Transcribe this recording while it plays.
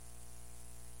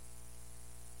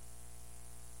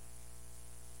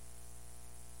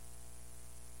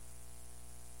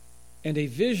And a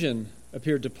vision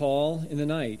appeared to Paul in the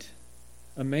night.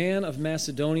 A man of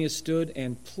Macedonia stood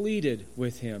and pleaded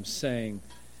with him, saying,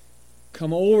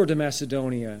 "Come over to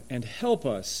Macedonia and help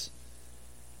us."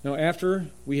 Now after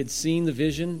we had seen the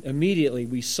vision, immediately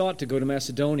we sought to go to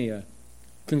Macedonia,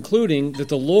 concluding that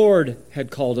the Lord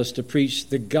had called us to preach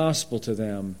the gospel to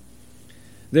them.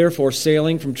 Therefore,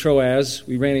 sailing from Troas,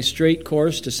 we ran a straight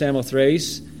course to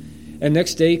Samothrace, and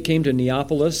next day came to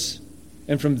Neapolis,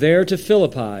 and from there to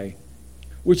Philippi,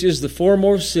 which is the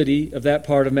foremost city of that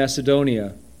part of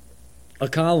Macedonia, a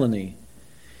colony.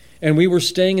 And we were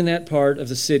staying in that part of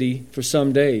the city for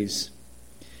some days.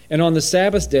 And on the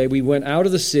Sabbath day we went out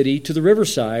of the city to the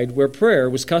riverside where prayer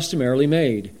was customarily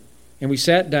made. And we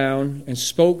sat down and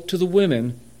spoke to the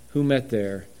women who met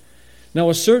there. Now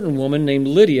a certain woman named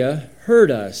Lydia heard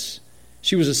us.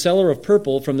 She was a seller of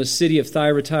purple from the city of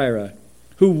Thyatira,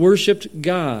 who worshipped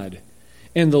God.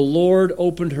 And the Lord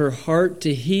opened her heart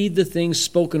to heed the things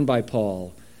spoken by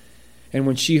Paul. And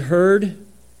when she heard,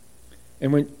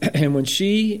 and when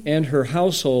she and her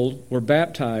household were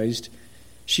baptized,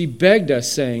 she begged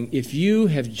us, saying, "If you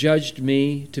have judged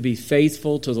me to be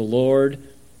faithful to the Lord,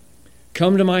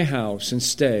 come to my house and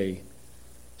stay."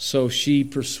 So she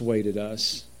persuaded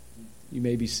us. You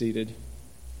may be seated.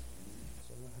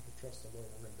 So I'm going to have to trust the Lord.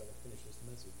 We're going to be able to finish this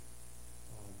message.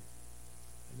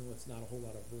 I know it's not a whole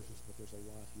lot of verses, but there's a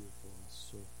lot here for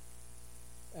us. So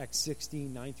Acts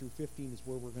 16, 9 through 15 is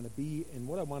where we're going to be. And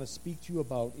what I want to speak to you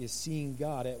about is seeing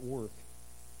God at work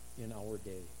in our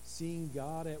day. Seeing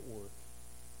God at work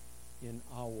in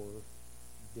our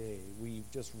day. We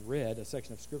just read a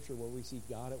section of Scripture where we see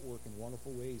God at work in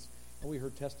wonderful ways. And we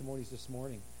heard testimonies this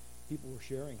morning. People were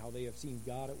sharing how they have seen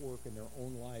God at work in their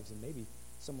own lives. And maybe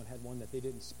someone had one that they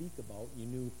didn't speak about. You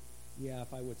knew, yeah,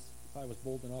 if I was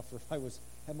bold enough, or if I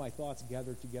had my thoughts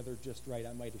gathered together just right,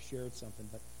 I might have shared something.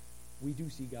 But we do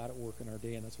see God at work in our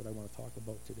day, and that's what I want to talk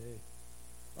about today.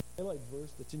 Our highlight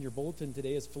verse that's in your bulletin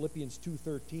today is Philippians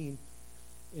 2:13.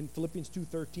 In Philippians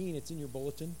 2:13, it's in your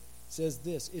bulletin. It says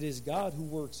this: "It is God who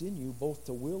works in you both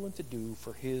to will and to do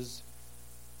for His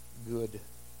good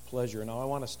pleasure." Now I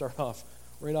want to start off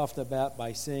right off the bat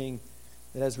by saying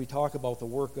that as we talk about the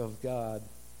work of God,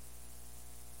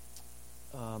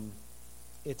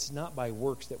 it's not by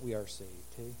works that we are saved.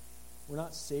 Okay? We're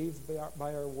not saved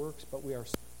by our works, but we are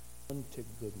saved unto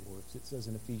good works. It says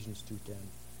in Ephesians 2:10.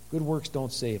 Good works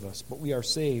don't save us, but we are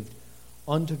saved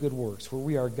unto good works, for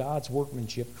we are God's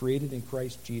workmanship created in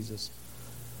Christ Jesus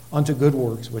unto good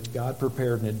works, which God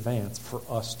prepared in advance for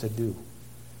us to do.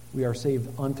 We are saved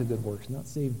unto good works, not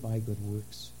saved by good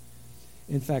works.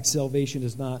 In fact, salvation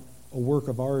is not a work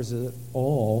of ours at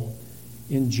all.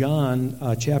 In John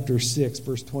chapter 6,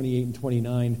 verse 28 and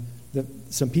 29,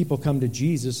 some people come to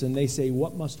Jesus and they say,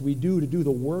 "What must we do to do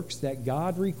the works that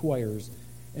God requires?"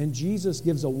 And Jesus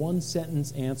gives a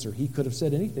one-sentence answer. He could have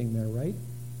said anything there, right?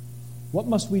 What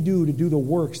must we do to do the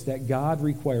works that God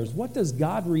requires? What does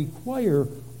God require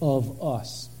of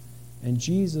us? And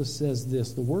Jesus says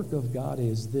this: the work of God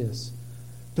is this,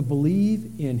 to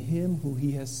believe in Him who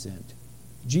He has sent.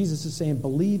 Jesus is saying,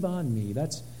 believe on me.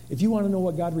 If you want to know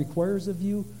what God requires of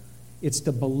you, it's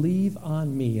to believe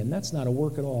on me. And that's not a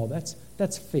work at all.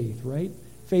 That's faith, right?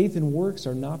 Faith and works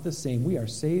are not the same. We are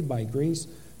saved by grace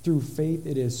through faith.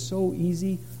 It is so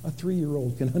easy. A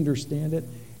 3-year-old can understand it,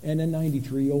 and a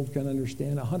 93-year-old can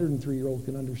understand it. A 103-year-old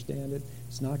can understand it.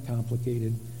 It's not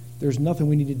complicated. There's nothing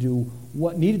we need to do.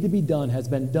 What needed to be done has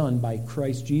been done by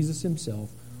Christ Jesus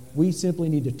Himself. We simply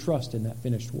need to trust in that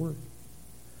finished work.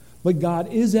 But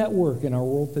God is at work in our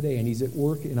world today, and He's at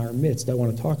work in our midst. I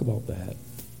want to talk about that.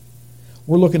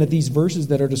 We're looking at these verses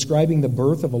that are describing the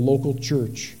birth of a local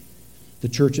church, the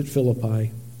church at Philippi.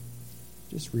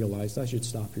 Just realized I should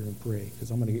stop here and pray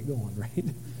because I'm going to get going, right?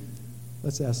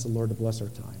 Let's ask the Lord to bless our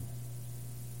time.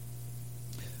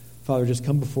 Father, just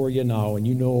come before you now, and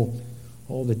you know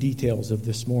all the details of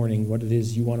this morning, what it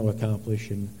is you want to accomplish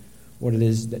and what it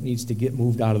is that needs to get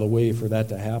moved out of the way for that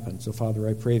to happen. So, Father,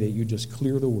 I pray that you just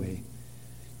clear the way.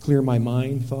 Clear my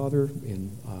mind, Father,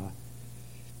 and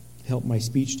help my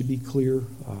speech to be clear,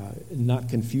 not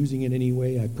confusing in any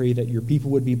way. I pray that your people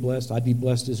would be blessed. I'd be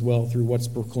blessed as well through what's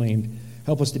proclaimed.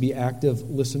 Help us to be active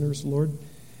listeners, Lord.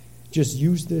 Just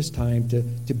use this time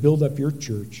to build up your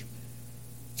church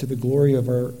to the glory of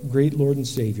our great Lord and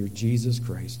Savior, Jesus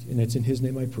Christ. And it's in His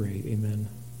name I pray. Amen.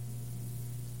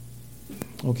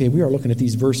 Okay, we are looking at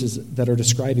these verses that are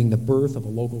describing the birth of a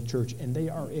local church, and they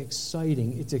are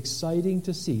exciting. It's exciting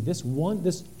to see. This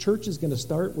church is going to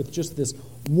start with just this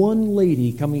one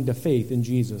lady coming to faith in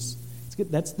Jesus.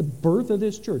 That's the birth of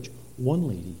this church. One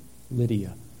lady,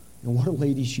 Lydia. And what a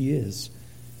lady she is.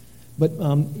 But,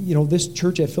 this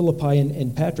church at Philippi,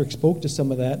 and Patrick spoke to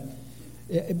some of that,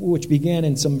 which began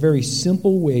in some very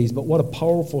simple ways, but what a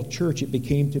powerful church it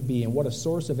became to be, and what a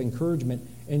source of encouragement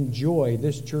and joy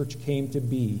this church came to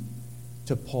be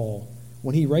to Paul.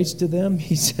 When he writes to them,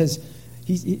 he says,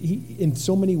 he in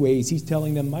so many ways, he's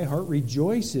telling them, my heart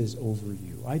rejoices over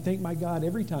you. I thank my God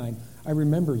every time I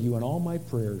remember you in all my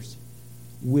prayers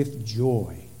with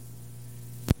joy.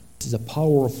 This is a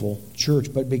powerful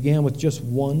church, but it began with just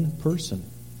one person.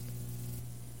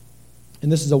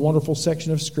 And this is a wonderful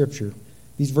section of Scripture.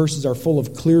 These verses are full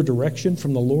of clear direction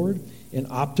from the Lord and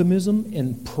optimism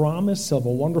and promise of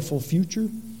a wonderful future.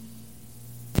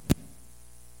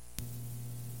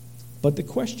 But the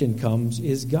question comes,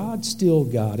 is God still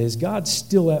God? Is God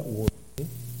still at work?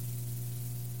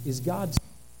 Is God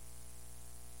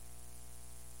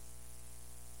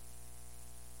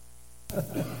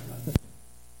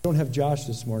don't have Josh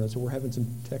this morning, so we're having some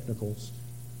technicals.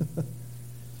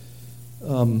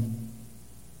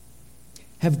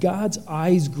 Have God's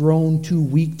eyes grown too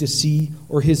weak to see,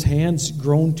 or his hands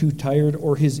grown too tired,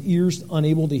 or his ears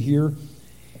unable to hear?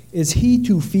 Is he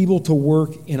too feeble to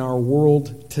work in our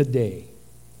world today?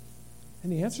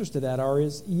 And the answers to that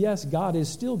is yes, God is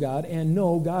still God, and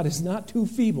no, God is not too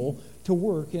feeble to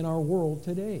work in our world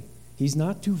today. He's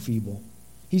not too feeble.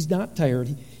 He's not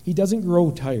tired. He doesn't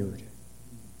grow tired.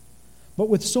 But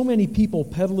with so many people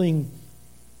peddling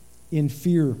in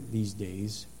fear these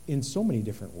days, in so many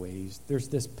different ways, there's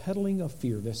this peddling of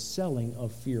fear, this selling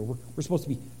of fear. We're supposed to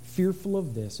be fearful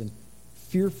of this and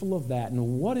fearful of that,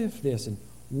 and what if this and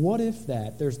what if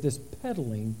that? There's this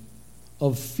peddling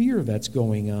of fear that's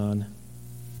going on.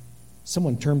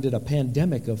 Someone termed it a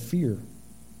pandemic of fear.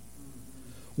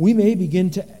 We may begin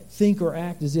to think or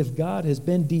act as if God has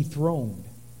been dethroned,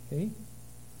 okay?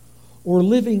 Or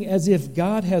living as if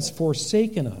God has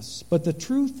forsaken us. But the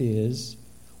truth is,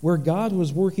 where God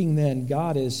was working then,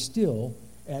 God is still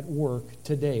at work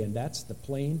today. And that's the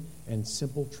plain and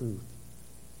simple truth.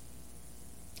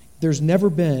 There's never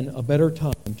been a better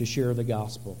time to share the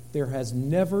gospel. There has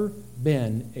never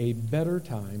been a better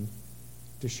time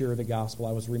to share the gospel.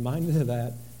 I was reminded of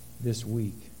that this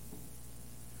week.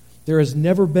 There has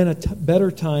never been a better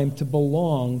time to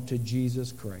belong to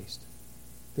Jesus Christ.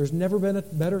 There's never been a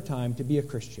better time to be a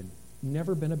Christian.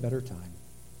 Never been a better time.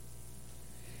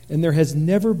 And there has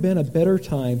never been a better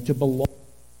time to belong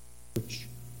to the church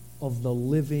of the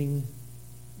living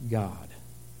God.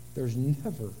 There's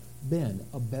never been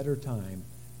a better time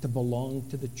to belong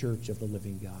to the church of the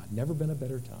living God. Never been a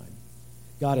better time.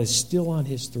 God is still on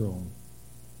his throne.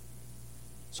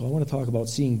 So I want to talk about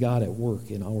seeing God at work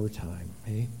in our time.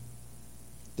 Hey?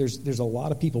 There's a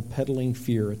lot of people peddling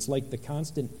fear. It's like the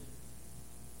constant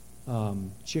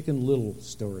Chicken Little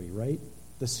story, right?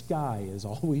 The sky is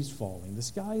always falling. The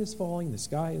sky is falling. The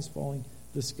sky is falling.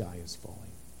 The sky is falling.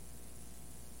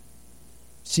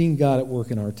 Seeing God at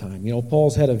work in our time.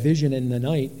 Paul's had a vision in the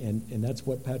night, and that's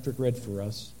what Patrick read for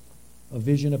us. A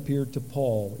vision appeared to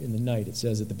Paul in the night, it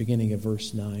says at the beginning of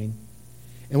verse 9.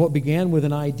 And what began with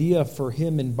an idea for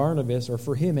him and Barnabas, or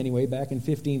for him anyway, back in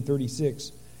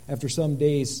 1536, after some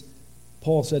days,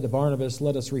 Paul said to Barnabas,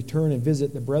 let us return and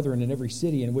visit the brethren in every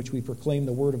city in which we proclaim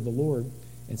the word of the Lord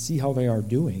and see how they are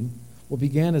doing. What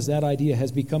began as that idea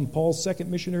has become Paul's second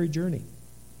missionary journey.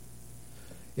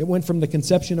 It went from the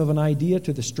conception of an idea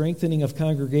to the strengthening of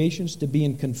congregations to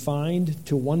being confined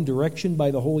to one direction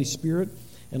by the Holy Spirit.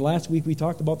 And last week we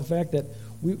talked about the fact that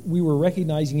we were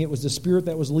recognizing it was the Spirit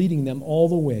that was leading them all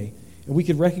the way. And we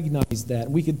could recognize that.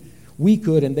 We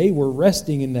could, and they were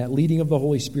resting in that leading of the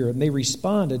Holy Spirit. And they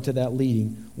responded to that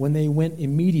leading when they went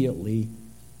immediately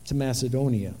to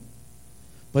Macedonia.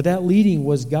 But that leading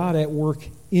was God at work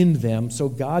in them, so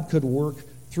God could work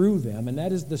through them. And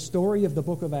that is the story of the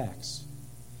book of Acts.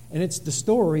 And it's the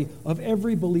story of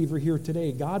every believer here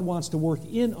today. God wants to work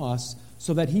in us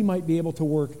so that he might be able to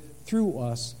work through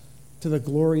us to the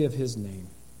glory of his name.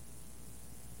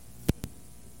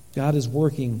 God is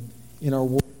working in our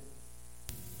world.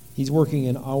 He's working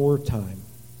in our time.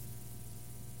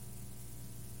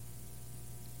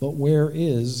 But where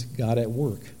is God at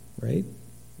work, right?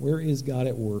 Where is God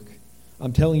at work?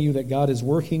 I'm telling you that God is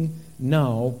working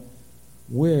now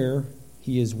where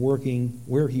he was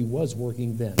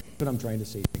working then. That's what I'm trying to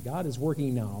say. God is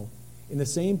working now in the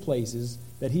same places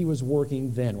that he was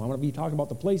working then. Well, I'm going to be talking about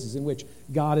the places in which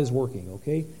God is working,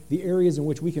 okay? The areas in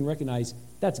which we can recognize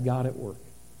that's God at work.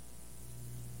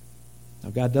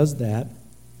 Now, God does that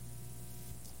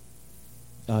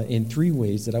in three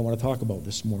ways that I want to talk about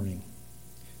this morning.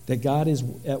 That God is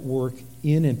at work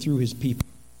in and through his people.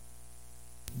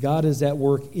 God is at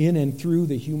work in and through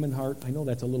the human heart. I know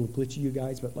that's a little glitchy, you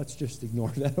guys, but let's just ignore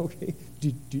that, okay?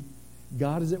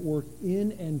 God is at work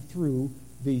in and through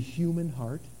the human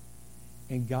heart,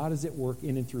 and God is at work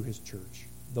in and through his church.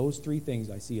 Those three things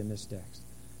I see in this text.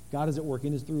 God is at work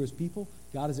in and through his people,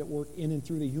 God is at work in and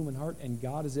through the human heart, and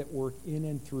God is at work in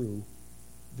and through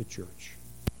the church.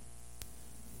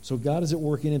 So God is at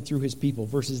work in and through his people.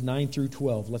 Verses 9 through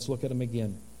 12. Let's look at them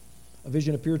again. A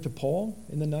vision appeared to Paul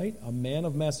in the night. A man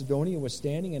of Macedonia was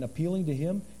standing and appealing to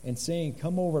him and saying,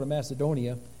 "Come over to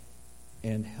Macedonia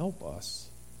and help us."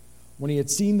 When he had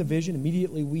seen the vision,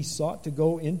 immediately we sought to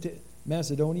go into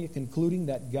Macedonia, concluding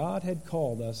that God had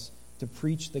called us to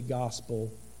preach the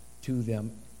gospel to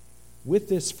them. With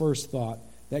this first thought,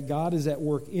 that God is at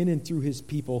work in and through his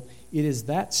people, it is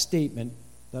that statement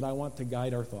that I want to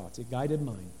guide our thoughts. It guided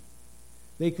mine.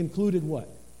 They concluded what?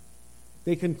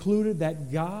 They concluded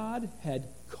that God had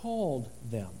called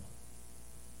them.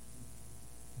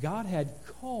 God had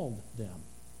called them.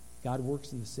 God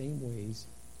works in the same ways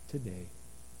today.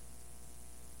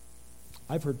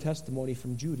 I've heard testimony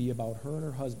from Judy about her and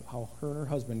her husband, how her and her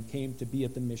husband came to be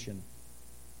at the mission.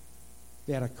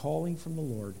 They had a calling from the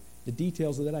Lord. The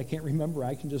details of that I can't remember.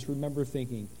 I can just remember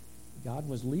thinking, God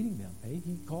was leading them. Hey,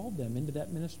 he called them into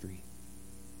that ministry.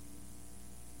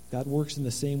 God works in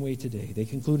the same way today. We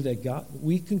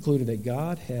concluded that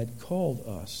God had called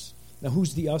us. Now,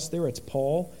 who's the us there? It's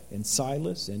Paul and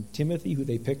Silas and Timothy, who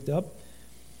they picked up.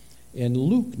 And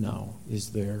Luke now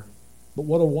is there. But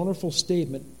what a wonderful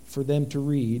statement for them to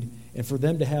read and for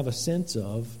them to have a sense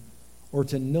of, or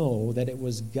to know that it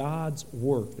was God's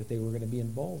work that they were going to be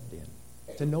involved in.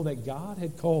 To know that God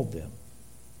had called them.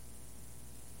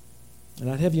 And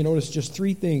I'd have you notice just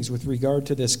three things with regard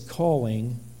to this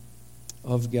calling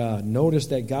of God. Notice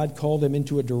that God called them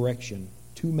into a direction,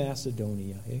 to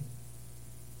Macedonia. Okay?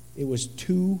 It was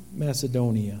to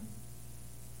Macedonia.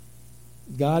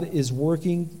 God is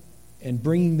working and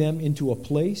bringing them into a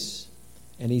place,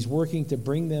 and he's working to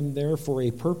bring them there for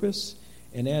a purpose.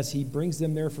 And as he brings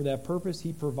them there for that purpose,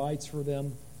 he provides for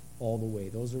them all the way.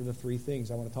 Those are the three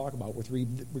things I want to talk about with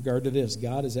regard to this.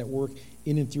 God is at work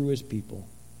in and through his people.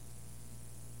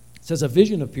 It says a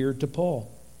vision appeared to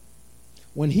Paul.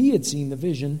 When he had seen the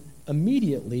vision,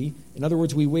 immediately, in other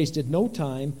words, we wasted no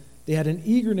time, they had an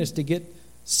eagerness to get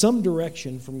some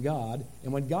direction from God,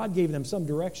 and when God gave them some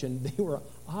direction, they were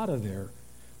out of there.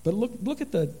 But look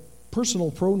at the personal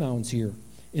pronouns here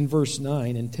in verse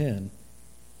 9 and 10.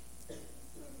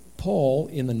 Paul,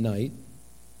 in the night,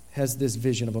 has this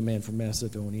vision of a man from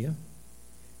Macedonia,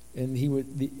 and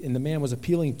the man was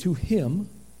appealing to him,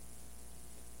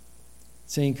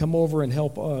 saying, "Come over and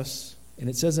help us." And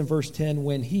it says in verse 10,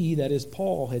 when he, that is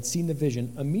Paul, had seen the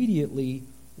vision, immediately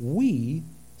we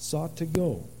sought to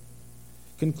go,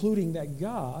 concluding that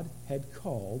God had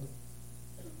called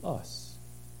us.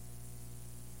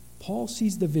 Paul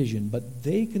sees the vision, but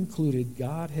they concluded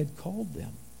God had called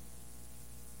them.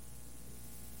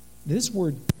 This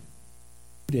word,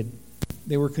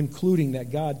 they were concluding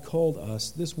that God called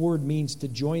us. This word means to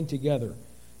join together,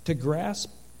 to grasp.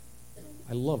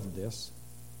 I love this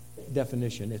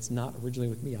definition. It's not originally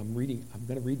with me. I'm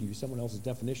going to read you someone else's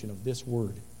definition of this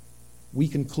word. We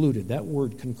concluded, that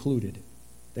word concluded,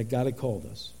 that God had called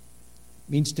us.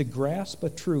 It means to grasp a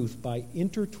truth by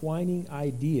intertwining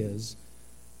ideas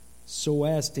so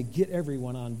as to get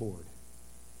everyone on board.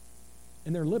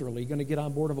 And they're literally going to get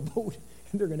on board of a boat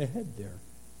and they're going to head there.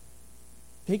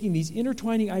 Taking these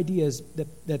intertwining ideas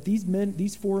that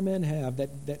these four men have,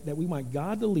 that we want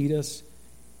God to lead us,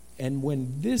 and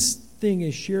when this thing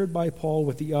is shared by Paul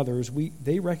with the others,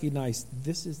 they recognize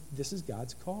this is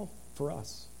God's call for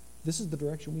us. This is the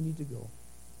direction we need to go.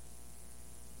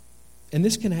 And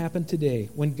this can happen today.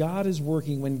 When God is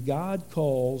working, when God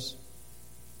calls,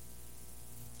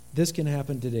 this can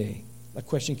happen today. A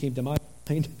question came to my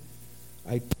mind.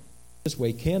 This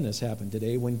way, can this happen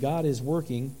today? When God is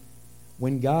working,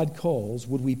 when God calls,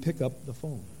 would we pick up the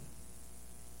phone?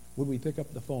 Would we pick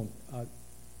up the phone?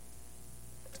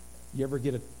 You ever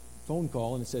get a phone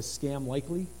call and it says scam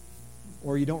likely?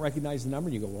 Or you don't recognize the number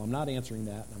and you go, well, I'm not answering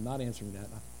that. I'm not answering that.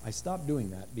 I stopped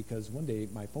doing that because one day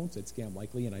my phone said scam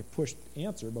likely and I pushed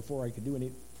answer before I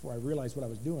realized what I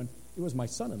was doing. It was my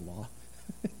son-in-law.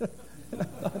 And I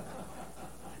thought,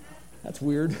 that's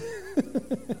weird.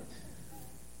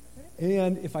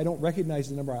 And if I don't recognize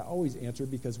the number, I always answer,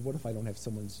 because what if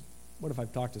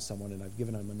I've talked to someone and I've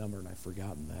given them a number and I've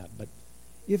forgotten that? But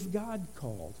if God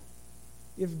called,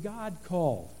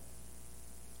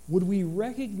 would we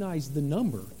recognize the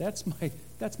number? That's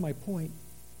my point.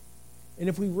 And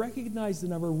if we recognize the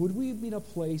number, would we be in a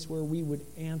place where we would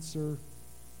answer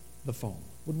the phone?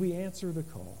 Would we answer the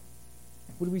call?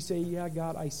 Would we say, yeah,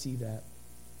 God, I see that.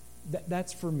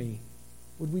 That's for me.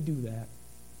 Would we do that?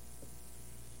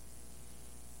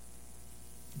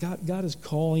 God is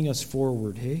calling us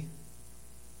forward, hey?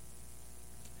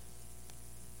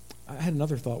 I had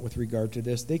another thought with regard to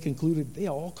this. They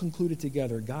all concluded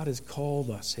together, God has called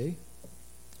us, hey?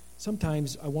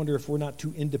 Sometimes I wonder if we're not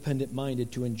too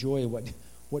independent-minded to enjoy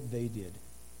what they did,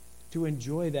 to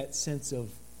enjoy that sense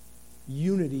of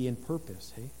unity and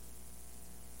purpose, hey?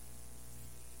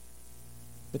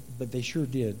 But they sure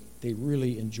did. They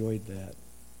really enjoyed that.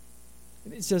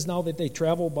 And it says now that they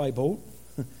traveled by boat.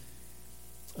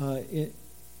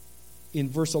 In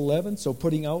verse 11, so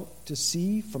putting out to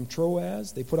sea from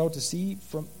Troas, they put out to sea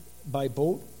by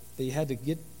boat. They had to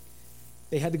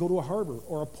go to a harbor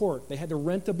or a port. They had to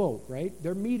rent a boat, right?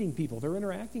 They're meeting people. They're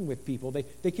interacting with people.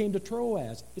 They came to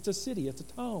Troas. It's a city. It's a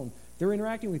town. They're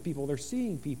interacting with people. They're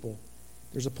seeing people.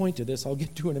 There's a point to this I'll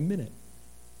get to in a minute.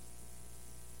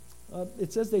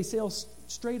 It says they sail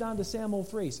straight on to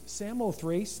Samothrace.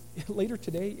 Samothrace, later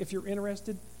today, if you're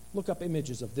interested, look up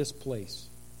images of this place.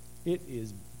 It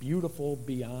is beautiful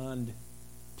beyond,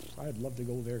 I'd love to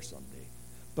go there someday.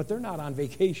 But they're not on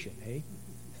vacation, hey?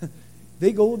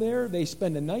 They go there, they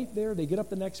spend a night there, they get up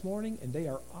the next morning, and they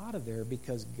are out of there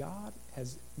because God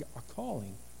has a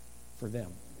calling for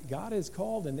them. God has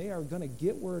called, and they are going to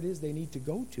get where it is they need to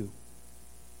go to.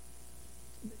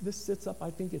 This sits up, I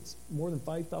think it's more than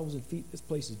 5,000 feet. This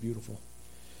place is beautiful.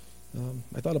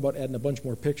 I thought about adding a bunch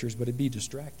more pictures, but it'd be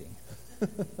distracting.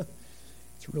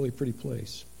 It's a really pretty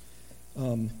place.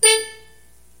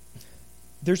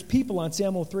 There's people on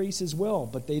Samothrace as well,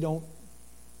 but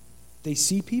they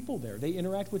see people there. They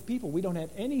interact with people. We don't have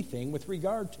anything with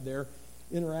regard to their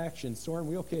interaction. So aren't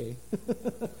we okay?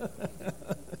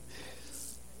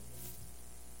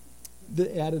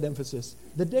 The added emphasis.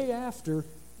 The day after,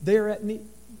 they're at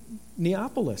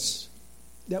Neapolis.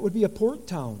 That would be a port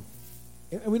town.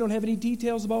 And we don't have any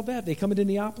details about that. They come into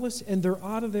Neapolis, and they're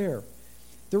out of there.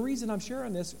 The reason I'm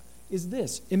sharing this is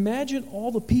this. Imagine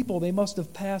all the people they must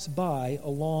have passed by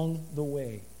along the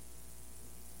way.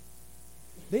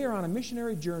 They are on a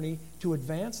missionary journey to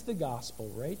advance the gospel,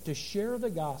 right? To share the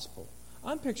gospel.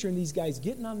 I'm picturing these guys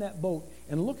getting on that boat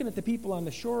and looking at the people on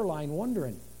the shoreline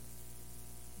wondering,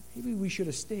 maybe we should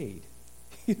have stayed.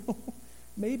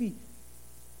 Maybe.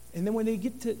 And then when they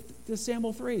get to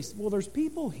Samothrace, well, there's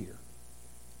people here.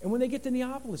 And when they get to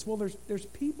Neapolis, well, there's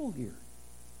people here.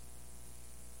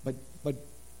 But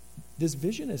this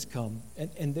vision has come,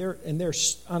 and they're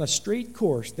on a straight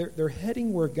course. They're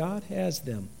heading where God has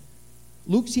them.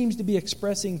 Luke seems to be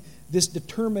expressing this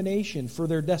determination for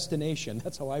their destination.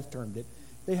 That's how I've termed it.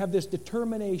 They have this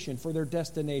determination for their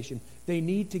destination. They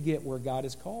need to get where God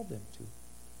has called them to.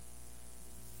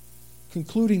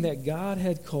 Concluding that God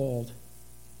had called.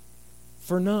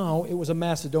 For now, it was a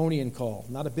Macedonian call,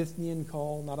 not a Bithynian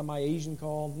call, not a Mysian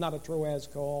call, not a Troas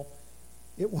call.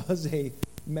 It was a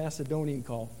Macedonian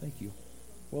call. Thank you.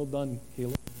 Well done,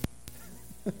 Caleb.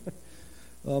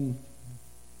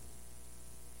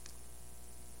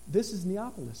 This is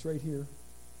Neapolis right here.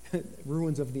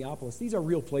 Ruins of Neapolis. These are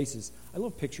real places. I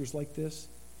love pictures like this.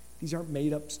 These aren't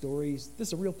made-up stories. This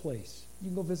is a real place. You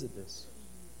can go visit this.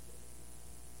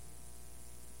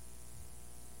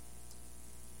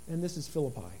 And this is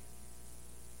Philippi.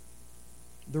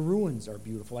 The ruins are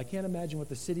beautiful. I can't imagine what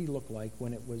the city looked like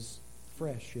when it was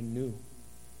fresh and new.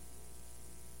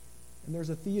 And there's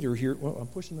a theater here. Well, I'm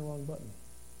pushing the wrong button.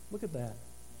 Look at that.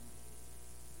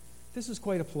 This is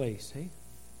quite a place, hey?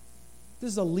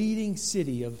 This is a leading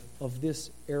city of this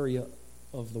area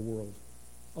of the world.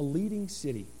 A leading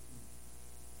city.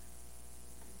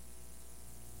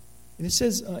 And it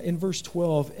says in verse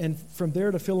 12, and from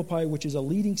there to Philippi, which is a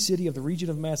leading city of the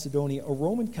region of Macedonia, a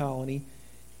Roman colony,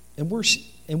 and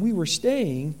we were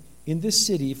staying in this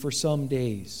city for some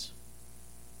days.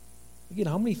 Again,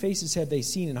 how many faces had they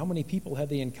seen and how many people had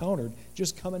they encountered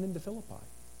just coming into Philippi?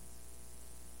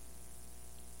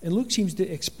 And Luke seems to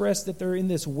express that they're in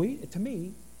this to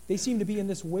me, they seem to be in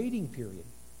this waiting period.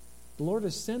 The Lord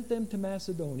has sent them to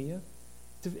Macedonia,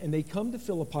 and they come to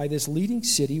Philippi, this leading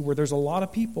city where there's a lot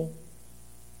of people.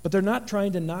 But they're not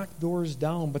trying to knock doors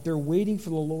down, but they're waiting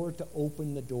for the Lord to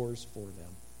open the doors for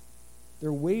them.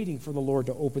 They're waiting for the Lord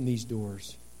to open these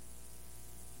doors.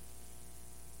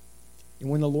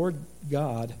 And when the Lord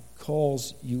God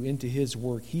calls you into His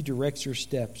work, He directs your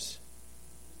steps.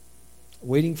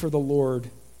 Waiting for the Lord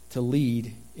to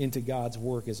lead into God's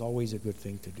work is always a good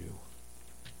thing to do.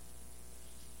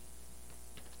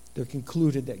 We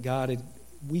concluded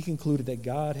that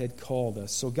God had called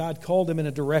us. So God called them in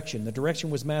a direction. The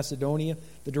direction was Macedonia.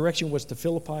 The direction was to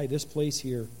Philippi, this place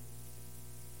here.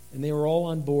 And they were all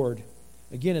on board.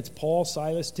 Again, it's Paul,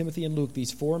 Silas, Timothy, and Luke,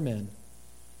 these 4 men.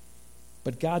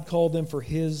 But God called them for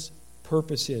His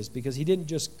purposes, because He didn't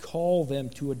just call them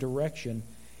to a direction.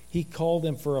 He called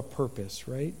them for a purpose,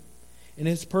 right? And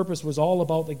His purpose was all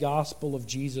about the gospel of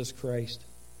Jesus Christ.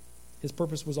 His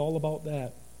purpose was all about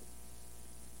that.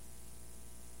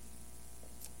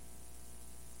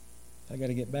 I got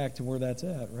to get back to where that's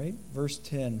at, right? Verse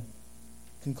 10.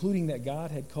 Concluding that God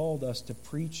had called us to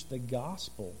preach the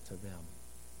gospel to them.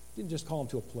 He didn't just call them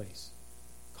to a place.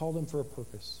 Called them for a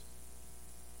purpose.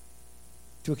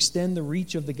 To extend the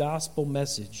reach of the gospel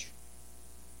message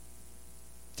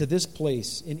to this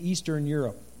place in Eastern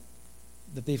Europe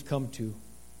that they've come to.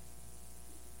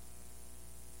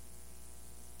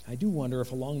 I do wonder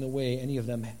if along the way any of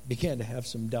them began to have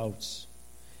some doubts.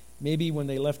 Maybe when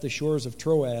they left the shores of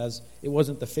Troas, it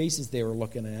wasn't the faces they were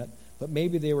looking at, but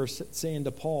maybe they were saying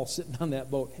to Paul, sitting on that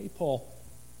boat, "Hey, Paul,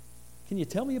 can you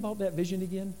tell me about that vision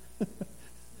again?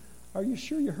 Are you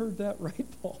sure you heard that right,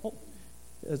 Paul?"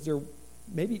 Is there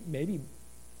maybe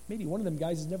one of them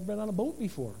guys has never been on a boat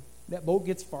before. That boat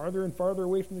gets farther and farther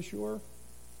away from the shore.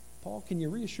 "Paul, can you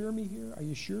reassure me here? Are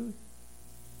you sure?"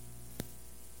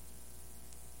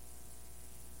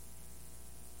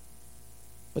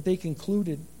 But they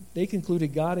concluded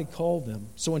God had called them.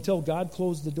 So until God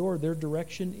closed the door, their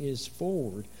direction is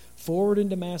forward. Forward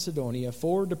into Macedonia,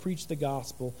 forward to preach the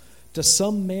gospel to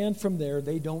some man from there.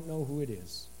 They don't know who it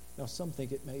is. Now, some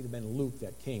think it may have been Luke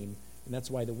that came, and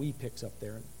that's why the "we" picks up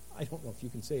there. I don't know if you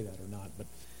can say that or not, but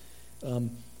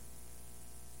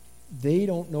they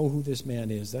don't know who this man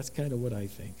is. That's kind of what I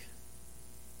think.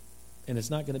 And it's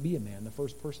not going to be a man, the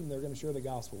first person they're going to share the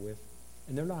gospel with.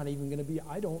 And they're not even going to be,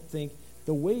 I don't think,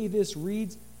 the way this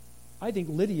reads, I think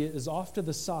Lydia is off to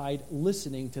the side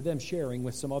listening to them sharing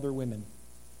with some other women.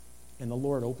 And the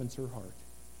Lord opens her heart.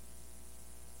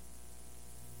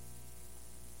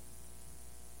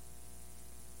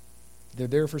 They're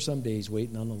there for some days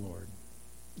waiting on the Lord.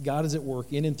 God is at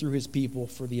work in and through His people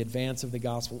for the advance of the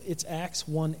gospel. It's Acts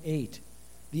 1:8.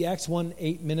 The Acts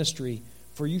 1:8 ministry,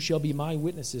 "For you shall be my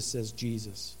witnesses," says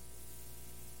Jesus,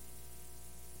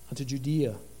 "unto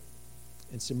Judea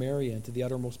and Samaria and to the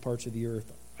uttermost parts of the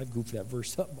earth." I've goofed that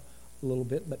verse up a little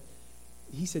bit, but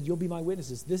He said, "You'll be my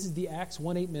witnesses." This is the Acts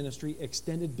 1:8 ministry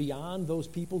extended beyond those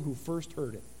people who first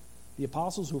heard it. The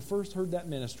apostles who first heard that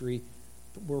ministry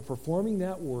were performing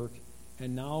that work,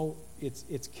 and now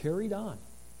it's carried on.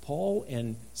 Paul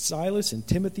and Silas and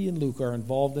Timothy and Luke are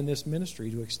involved in this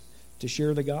ministry to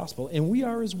share the gospel, and we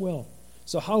are as well.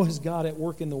 So how is God at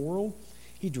work in the world?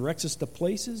 He directs us to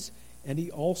places, and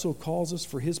He also calls us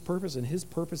for His purpose, and His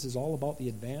purpose is all about the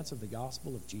advance of the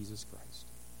gospel of Jesus Christ.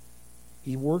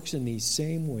 He works in these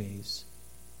same ways.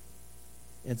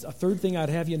 And a third thing I'd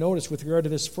have you notice with regard to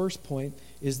this first point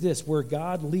is this: where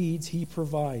God leads, He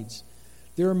provides.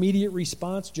 Their immediate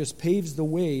response just paves the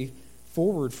way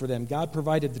forward for them. God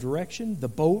provided the direction, the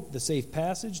boat, the safe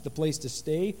passage, the place to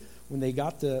stay when they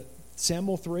got to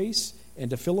Samothrace and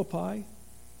to Philippi.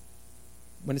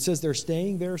 When it says they're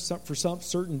staying there for some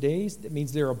certain days, that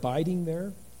means they're abiding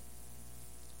there.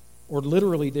 Or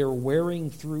literally, they're wearing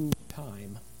through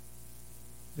time.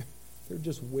 They're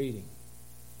just waiting.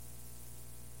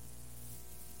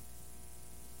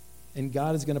 And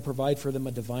God is going to provide for them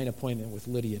a divine appointment with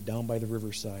Lydia down by the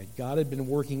riverside. God had been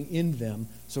working in them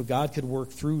so God could work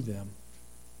through them.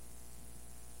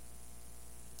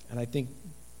 And I think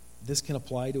this can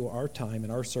apply to our time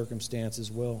and our circumstance as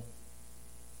well.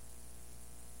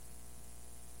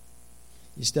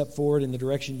 You step forward in the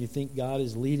direction you think God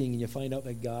is leading, and you find out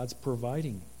that God's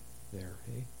providing there.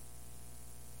 Hey?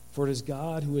 For it is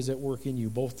God who is at work in you,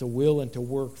 both to will and to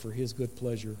work for His good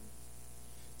pleasure.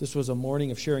 This was a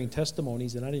morning of sharing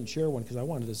testimonies, and I didn't share one because I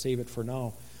wanted to save it for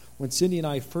now. When Cindy and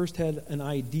I first had an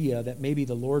idea that maybe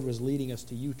the Lord was leading us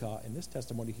to Utah, and this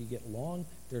testimony could get long,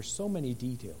 there's so many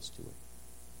details to it.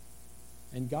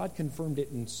 And God confirmed it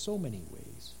in so many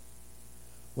ways.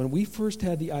 When we first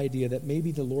had the idea that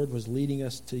maybe the Lord was leading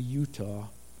us to Utah,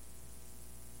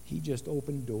 He just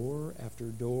opened door after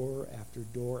door after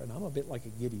door, and I'm a bit like a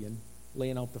Gideon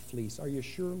laying out the fleece. "Are you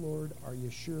sure, Lord? Are you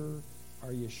sure?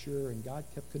 Are you sure?" And God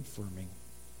kept confirming.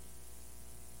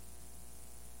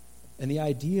 And the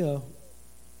idea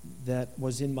that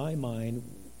was in my mind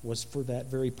was for that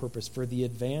very purpose, for the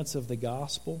advance of the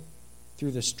gospel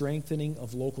through the strengthening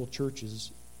of local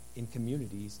churches in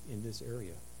communities in this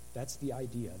area. That's the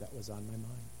idea that was on my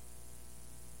mind.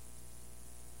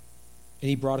 And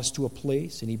He brought us to a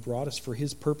place, and He brought us for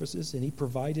His purposes, and He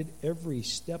provided every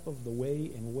step of the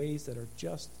way in ways that are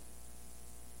just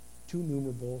too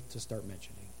numerable to start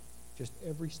mentioning. Just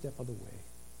every step of the way.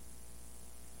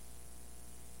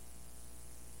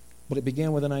 But it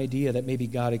began with an idea that maybe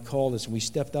God had called us, and we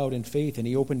stepped out in faith, and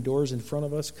He opened doors in front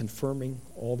of us, confirming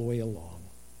all the way along.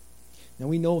 Now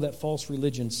we know that false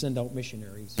religions send out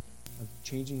missionaries. I'm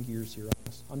changing gears here.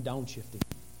 I'm downshifting.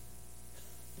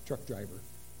 Truck driver.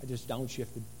 I just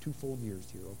downshifted 2 full gears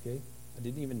here, okay? I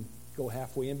didn't even go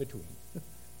halfway in between.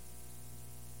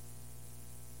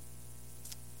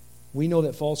 We know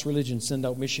that false religions send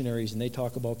out missionaries and they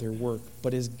talk about their work.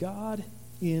 But is God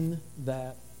in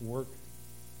that work?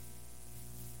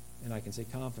 And I can say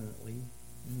confidently,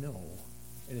 no.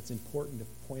 And it's important to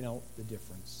point out the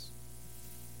difference.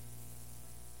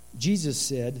 Jesus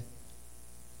said,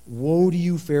 "Woe to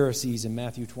you, Pharisees," in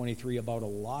Matthew 23 about a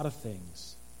lot of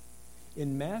things.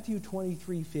 In Matthew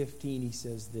 23:15, He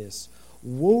says this,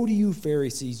 "Woe to you,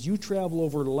 Pharisees, you travel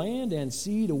over land and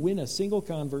sea to win a single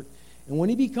convert, and when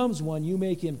he becomes one, you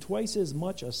make him twice as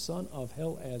much a son of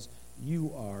hell as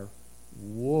you are."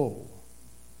 Woe.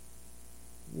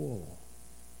 Woe.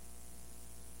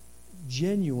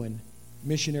 Genuine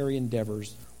missionary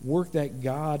endeavors, work that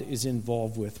God is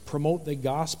involved with, promote the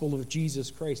gospel of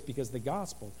Jesus Christ, because the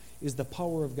gospel is the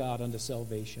power of God unto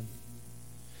salvation.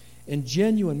 And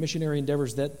genuine missionary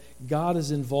endeavors that God is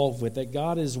involved with, that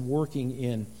God is working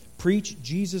in, preach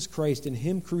Jesus Christ and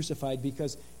Him crucified,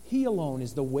 because He alone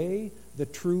is the way, the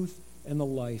truth, and the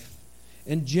life.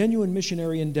 And genuine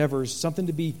missionary endeavors, something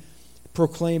to be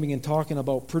proclaiming and talking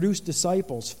about, produce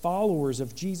disciples, followers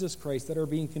of Jesus Christ that are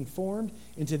being conformed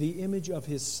into the image of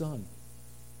His Son.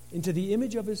 Into the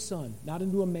image of His Son, not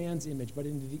into a man's image, but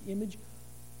into the image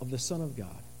of the Son of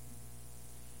God.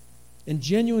 And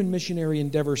genuine missionary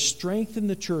endeavors strengthen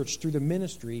the church through the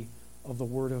ministry of the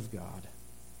Word of God.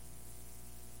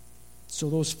 So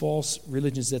those false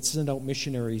religions that send out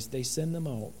missionaries, they send them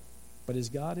out. But is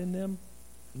God in them?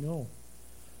 No.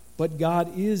 But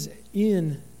God is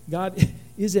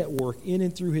at work in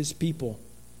and through His people.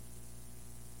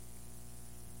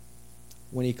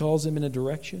 When He calls them in a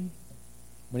direction,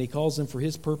 when He calls them for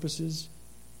His purposes,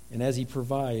 and as He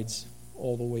provides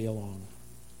all the way along.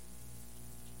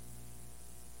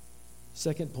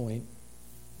 Second point,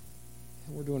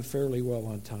 and we're doing fairly well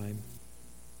on time.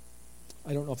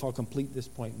 I don't know if I'll complete this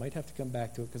point. Might have to come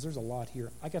back to it because there's a lot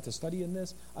here. I got to study in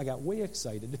this. I got way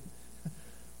excited.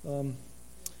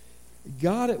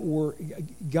 God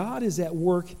is at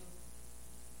work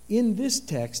in this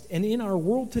text and in our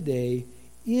world today,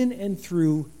 in and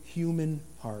through human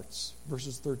hearts.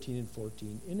 Verses 13 and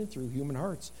 14. In and through human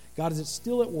hearts. God is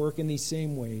still at work in these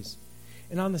same ways.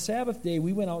 And on the Sabbath day,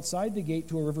 we went outside the gate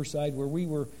to a riverside where we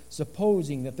were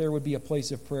supposing that there would be a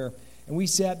place of prayer. And we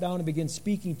sat down and began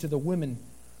speaking to the women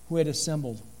who had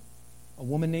assembled. A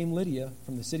woman named Lydia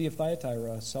from the city of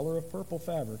Thyatira, a seller of purple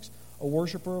fabrics, a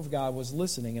worshiper of God, was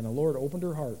listening, and the Lord opened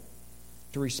her heart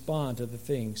to respond to the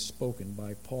things spoken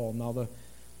by Paul. Now the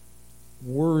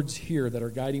words here that are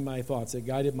guiding my thoughts, that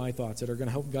guided my thoughts, that are going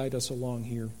to help guide us along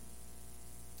here,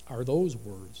 are those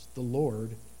words, the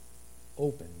Lord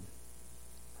opened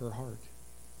her heart.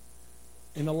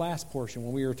 In the last portion,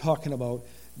 when we were talking about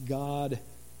God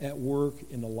at work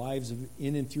in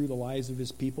and through the lives of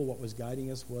His people, what was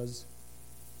guiding us was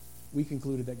we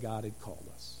concluded that God had called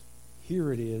us.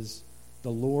 Here it is, the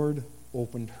Lord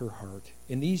opened her heart.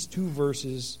 In these 2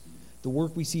 verses, the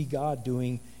work we see God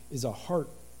doing is a heart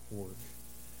work.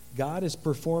 God is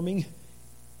performing,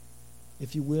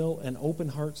 if you will, an open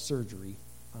heart surgery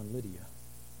on Lydia.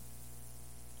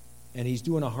 And He's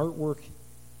doing a heart work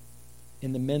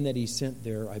in the men that He sent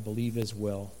there, I believe, as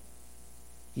well.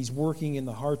 He's working in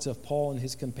the hearts of Paul and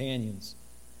his companions.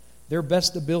 Their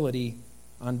best ability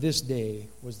on this day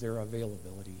was their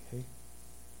availability. Hey?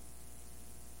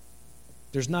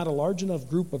 There's not a large enough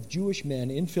group of Jewish men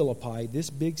in Philippi, this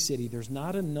big city. There's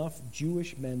not enough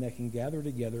Jewish men that can gather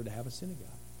together to have a synagogue.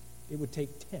 It would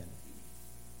take 10.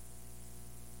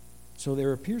 So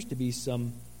there appears to be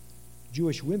some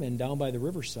Jewish women down by the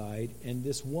riverside, and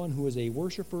this one who is a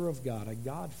worshiper of God, a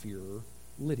God-fearer,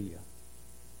 Lydia,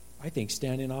 I think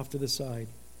standing off to the side.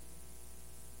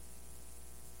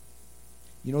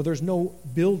 You know, there's no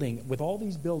building, with all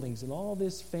these buildings and all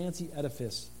this fancy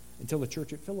edifice, until the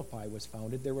church at Philippi was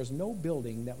founded, there was no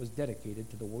building that was dedicated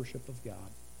to the worship of God.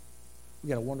 We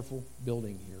got a wonderful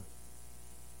building here.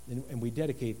 And we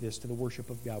dedicate this to the worship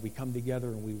of God. We come together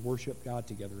and we worship God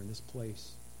together in this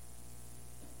place.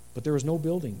 But there was no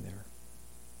building there.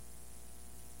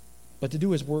 But to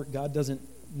do His work, God doesn't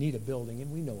need a building,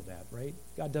 and we know that, right?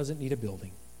 God doesn't need a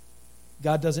building.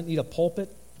 God doesn't need a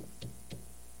pulpit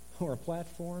or a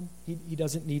platform. He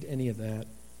doesn't need any of that.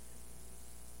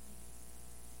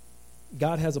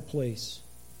 God has a place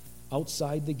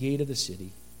outside the gate of the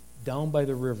city, down by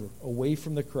the river, away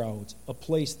from the crowds, a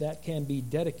place that can be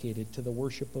dedicated to the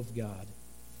worship of God.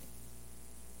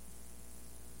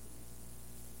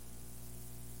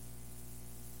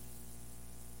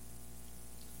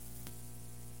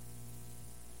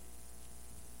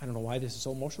 I don't know why this is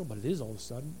so emotional, but it is all of a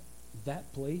sudden.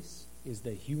 That place is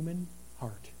the human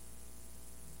heart.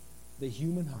 The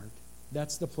human heart.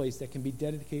 That's the place that can be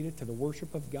dedicated to the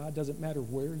worship of God. Doesn't matter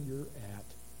where you're at.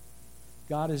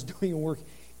 God is doing a work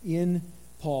in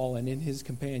Paul and in his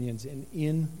companions and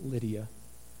in Lydia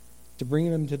to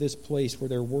bring them to this place where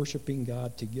they're worshiping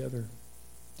God together.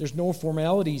 There's no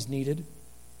formalities needed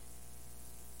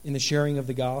in the sharing of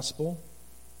the gospel.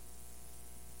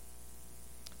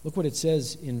 Look what it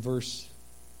says in verse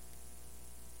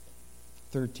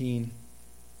 13.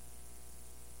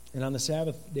 And on the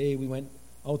Sabbath day we went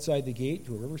outside the gate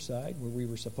to a riverside where we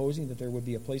were supposing that there would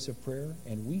be a place of prayer,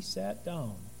 and we sat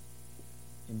down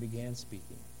and began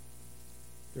speaking.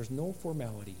 There's no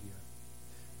formality here.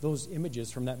 Those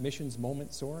images from that missions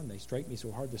moment, Soren, they strike me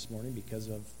so hard this morning because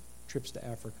of trips to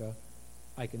Africa.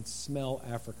 I can smell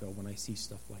Africa when I see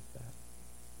stuff like that.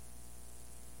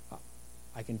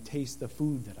 I can taste the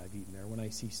food that I've eaten there when I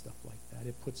see stuff like that.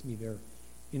 It puts me there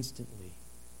instantly.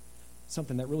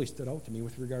 Something that really stood out to me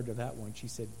with regard to that one, she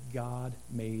said, God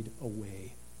made a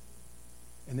way.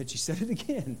 And then she said it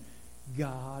again,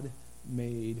 God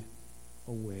made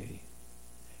a way.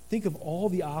 Think of all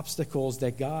the obstacles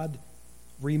that God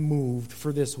removed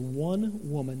for this one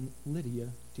woman, Lydia,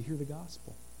 to hear the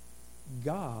gospel.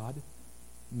 God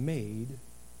made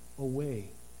a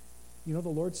way. You know, the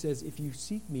Lord says, if you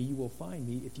seek me, you will find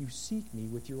me. If you seek me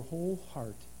with your whole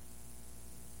heart.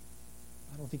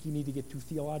 I don't think you need to get too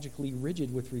theologically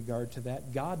rigid with regard to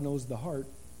that. God knows the heart,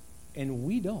 and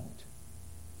we don't.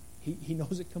 He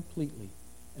knows it completely.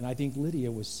 And I think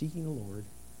Lydia was seeking the Lord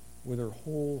with her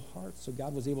whole heart, so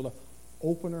God was able to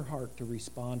open her heart to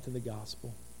respond to the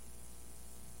gospel.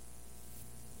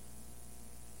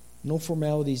 No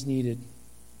formalities needed.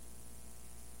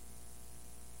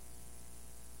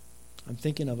 I'm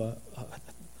thinking of a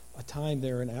time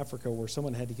there in Africa where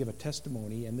someone had to give a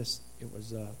testimony, and it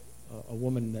was a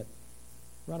woman that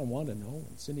Rhonda wanted to know,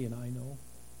 and Cindy and I know.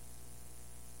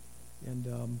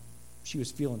 And she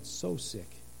was feeling so sick,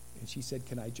 and she said,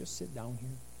 "Can I just sit down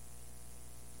here?"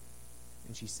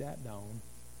 And she sat down.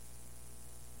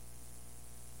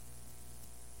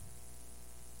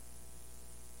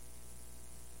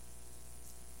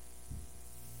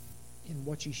 And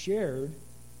what she shared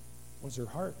was her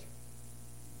heart,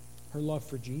 her love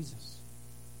for Jesus.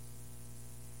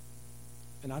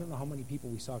 And I don't know how many people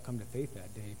we saw come to faith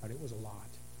that day, but it was a lot.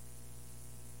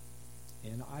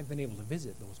 And I've been able to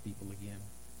visit those people again.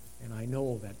 And I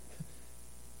know that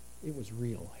it was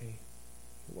real, hey.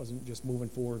 It wasn't just moving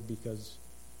forward because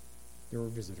there were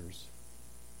visitors.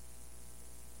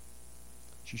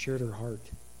 She shared her heart.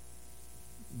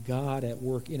 God at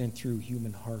work in and through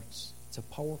human hearts. It's a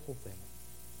powerful thing.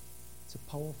 It's a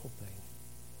powerful thing.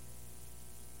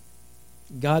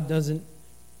 God doesn't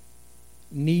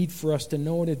need for us to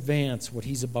know in advance what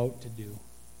he's about to do.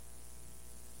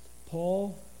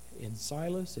 Paul and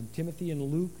Silas and Timothy and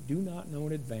Luke do not know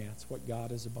in advance what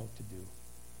God is about to do.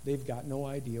 They've got no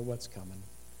idea what's coming.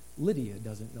 Lydia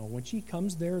doesn't know. When she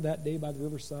comes there that day by the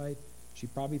riverside, she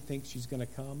probably thinks she's going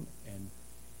to come and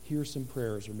hear some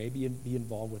prayers or maybe be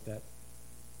involved with that.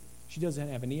 She doesn't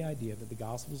have any idea that the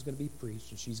gospel is going to be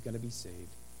preached and she's going to be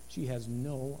saved. She has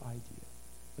no idea.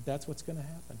 But that's what's going to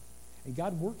happen. And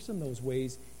God works in those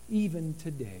ways even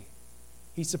today.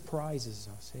 He surprises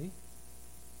us, hey?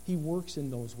 He works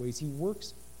in those ways. He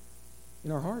works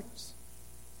in our hearts.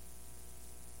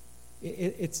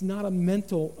 It's not a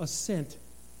mental assent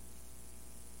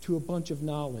to a bunch of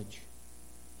knowledge.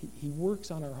 He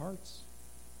works on our hearts.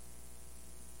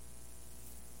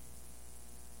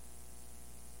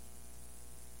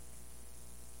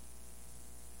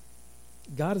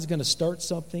 God is going to start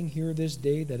something here this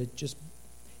day that it just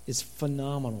is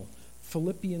phenomenal.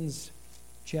 Philippians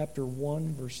chapter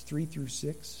 1, verse 3 through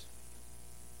 6.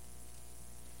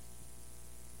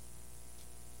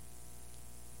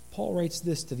 Paul writes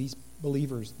this to these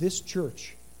believers, this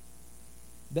church,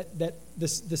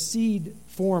 the seed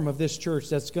form of this church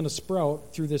that's going to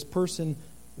sprout through this person,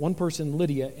 one person,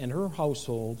 Lydia, and her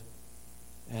household,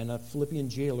 and a Philippian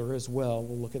jailer as well,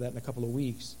 we'll look at that in a couple of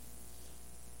weeks,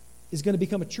 is going to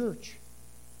become a church.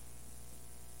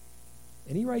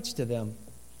 And he writes to them,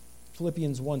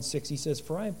 Philippians 1:6, he says,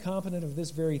 "For I am confident of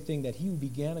this very thing, that he who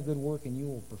began a good work in you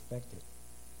will perfect it."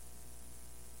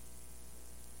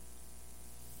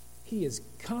 He is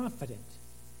confident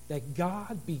that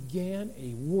God began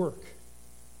a work.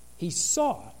 He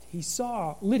saw it. He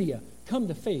saw Lydia come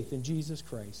to faith in Jesus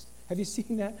Christ. Have you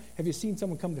seen that? Have you seen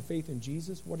someone come to faith in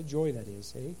Jesus? What a joy that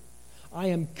is, hey? I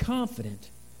am confident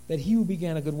that he who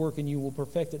began a good work in you will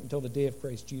perfect it until the day of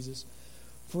Christ Jesus.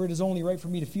 For it is only right for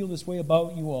me to feel this way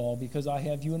about you all, because I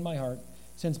have you in my heart,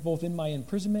 since both in my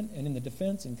imprisonment and in the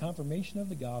defense and confirmation of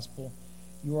the gospel,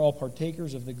 you are all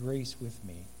partakers of the grace with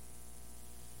me.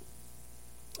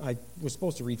 I was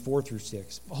supposed to read 4 through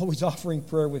 6. Always offering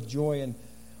prayer with joy, and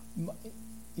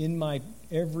in my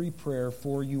every prayer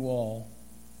for you all.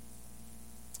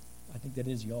 I think that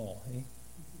is y'all, eh?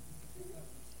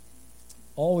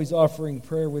 Always offering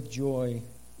prayer with joy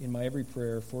in my every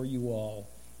prayer for you all,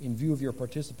 in view of your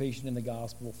participation in the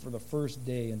gospel for the first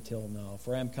day until now.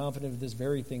 For I am confident of this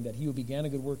very thing, that he who began a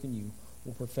good work in you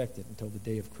will perfect it until the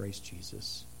day of Christ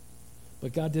Jesus.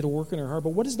 But God did a work in our heart.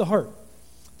 But what is the heart?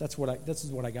 This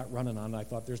is what I got running on. And I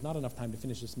thought there's not enough time to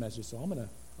finish this message, so I'm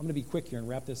gonna be quick here and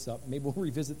wrap this up. Maybe we'll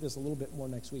revisit this a little bit more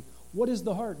next week. What is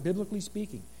the heart, biblically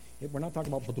speaking? We're not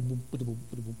talking about.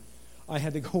 I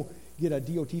had to go get a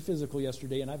DOT physical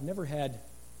yesterday, and I've never had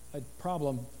a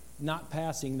problem not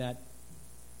passing that.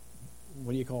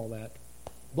 What do you call that?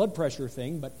 Blood pressure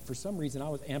thing. But for some reason, I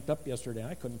was amped up yesterday,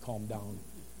 and I couldn't calm down.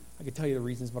 I could tell you the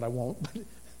reasons, but I won't.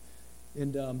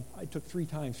 And it took 3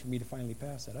 times for me to finally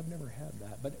pass that. I've never had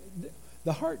that. But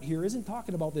the heart here isn't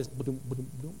talking about this,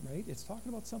 right? It's talking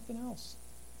about something else.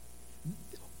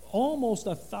 Almost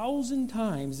 1,000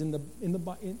 times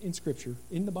in Scripture,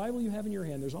 in the Bible you have in your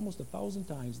hand, there's almost 1,000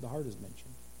 times the heart is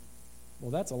mentioned.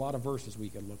 Well, that's a lot of verses we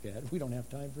could look at. We don't have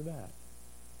time for that.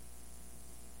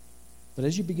 But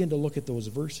as you begin to look at those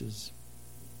verses,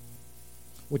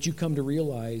 what you come to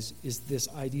realize is this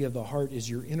idea of the heart is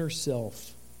your inner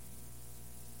self.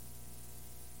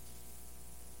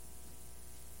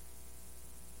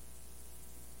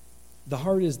 The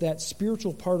heart is that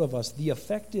spiritual part of us, the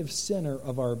effective center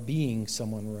of our being,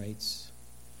 someone writes.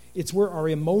 It's where our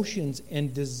emotions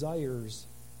and desires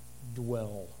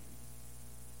dwell.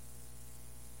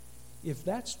 If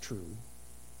that's true,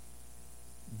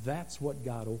 that's what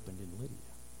God opened in Lydia.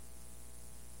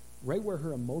 Right where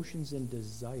her emotions and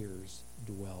desires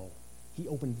dwell, he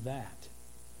opened that.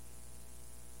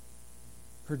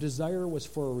 Her desire was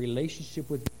for a relationship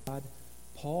with God.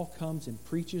 Paul comes and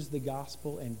preaches the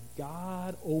gospel, and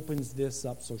God opens this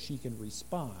up so she can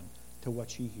respond to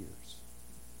what she hears.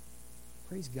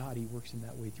 Praise God, he works in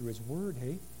that way through his word,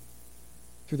 hey?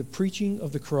 Through the preaching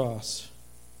of the cross.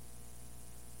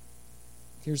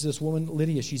 Here's this woman,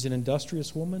 Lydia. She's an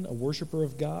industrious woman, a worshiper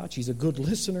of God. She's a good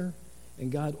listener,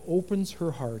 and God opens her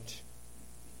heart.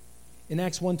 In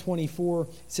Acts 1:24,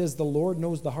 it says, the Lord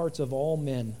knows the hearts of all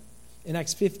men. In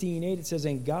Acts 15:8, it says,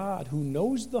 and God, who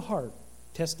knows the heart,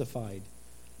 testified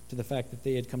to the fact that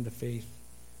they had come to faith.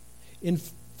 In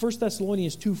 1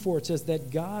 Thessalonians 2:4, it says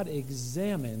that God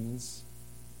examines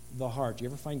the heart. Do you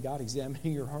ever find God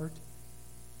examining your heart?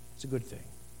 It's a good thing.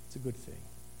 It's a good thing.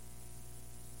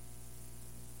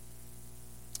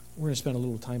 We're going to spend a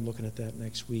little time looking at that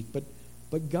next week.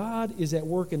 But God is at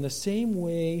work in the same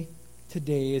way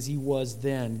today as he was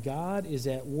then. God is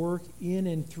at work in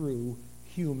and through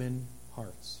human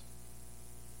hearts.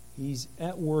 He's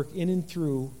at work in and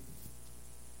through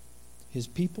his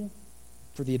people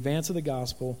for the advance of the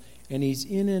gospel,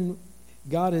 and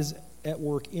God is at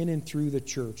work in and through the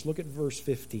church. Look at verse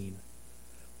 15.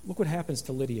 Look what happens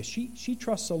to Lydia. She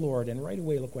trusts the Lord, and right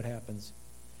away look what happens.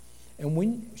 And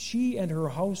when she and her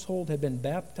household had been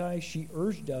baptized, she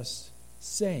urged us,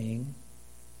 saying,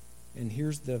 and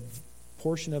here's the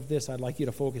portion of this I'd like you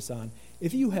to focus on,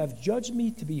 if you have judged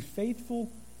me to be faithful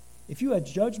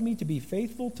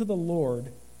to the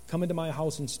Lord, come into my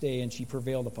house and stay. And she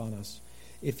prevailed upon us.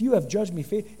 If you have judged me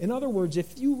faithful, in other words,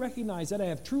 if you recognize that I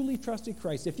have truly trusted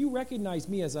Christ, if you recognize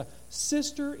me as a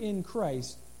sister in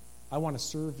Christ, I want to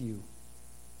serve you.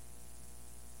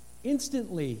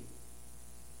 Instantly,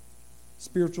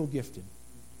 spiritual gifting,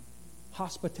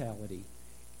 hospitality.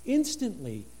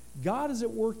 Instantly, God is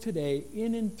at work today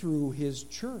in and through his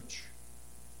church.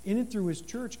 In and through his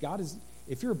church,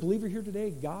 if you're a believer here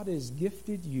today, God has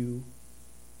gifted you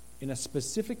in a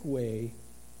specific way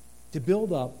to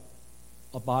build up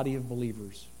a body of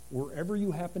believers. Wherever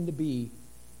you happen to be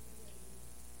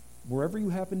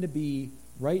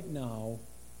right now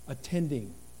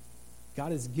attending,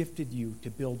 God has gifted you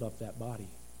to build up that body.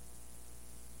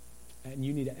 And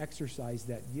you need to exercise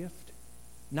that gift.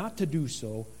 Not to do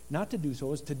so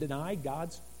is to deny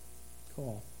God's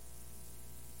call.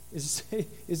 Is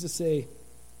to say,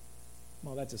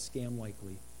 well, that's a scam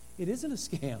likely. It isn't a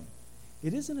scam.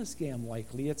 It isn't a scam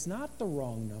likely. It's not the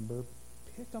wrong number.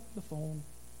 Pick up the phone.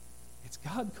 It's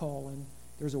God calling.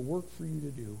 There's a work for you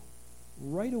to do.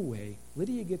 right away,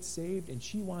 Lydia gets saved, and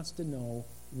she wants to know,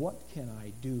 what can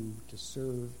I do to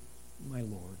serve my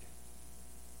Lord?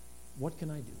 What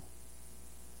can I do?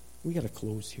 We got to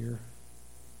close here.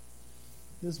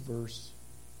 This verse.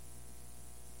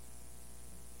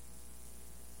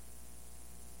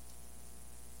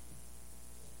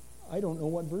 I don't know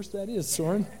what verse that is,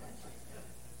 Soren.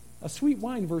 A sweet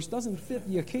wine verse doesn't fit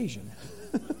the occasion.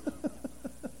 Let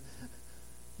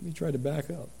me try to back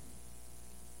up.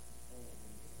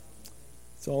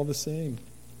 It's all the same.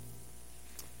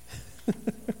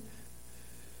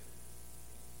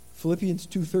 Philippians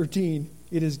 2:13,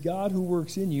 it is God who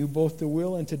works in you both to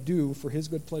will and to do for his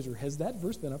good pleasure. Has that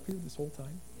verse been up here this whole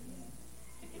time?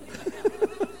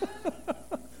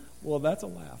 Well, that's a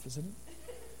laugh, isn't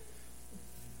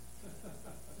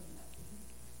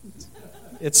it?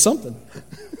 It's something.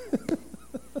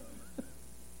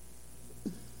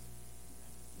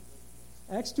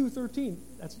 Acts 2:13.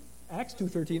 That's Acts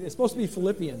 2:13. It's supposed to be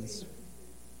Philippians.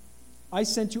 I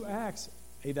sent you Acts.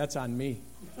 Hey, that's on me.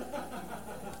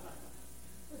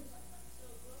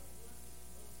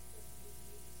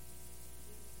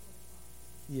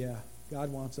 Yeah, God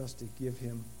wants us to give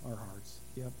him our hearts.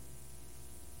 Yep.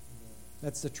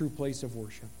 That's the true place of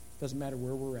worship. Doesn't matter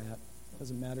where we're at.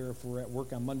 Doesn't matter if we're at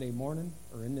work on Monday morning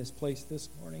or in this place this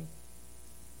morning.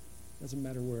 Doesn't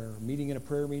matter where. Meeting in a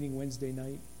prayer meeting Wednesday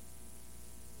night.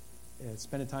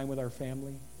 Spending time with our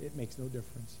family. It makes no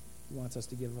difference. He wants us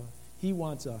to give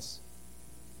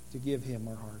him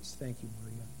our hearts. Thank you,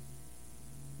 Maria.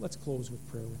 Let's close with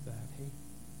prayer with that. Hey,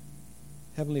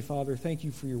 Heavenly Father, thank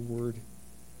you for your word.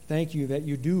 Thank you that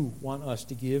you do want us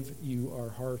to give you our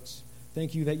hearts.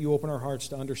 Thank you that you open our hearts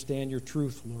to understand your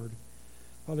truth, Lord.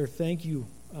 Father, thank you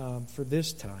for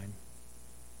this time.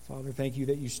 Father, thank you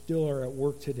that you still are at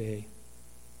work today.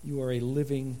 You are a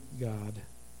living God.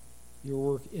 You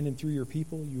work in and through your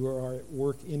people. You are at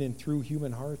work in and through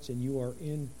human hearts, and you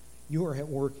are at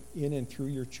work in and through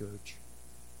your church.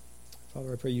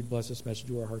 Father, I pray you bless this message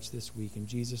to our hearts this week. In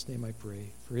Jesus' name I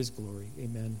pray, for his glory.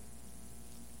 Amen.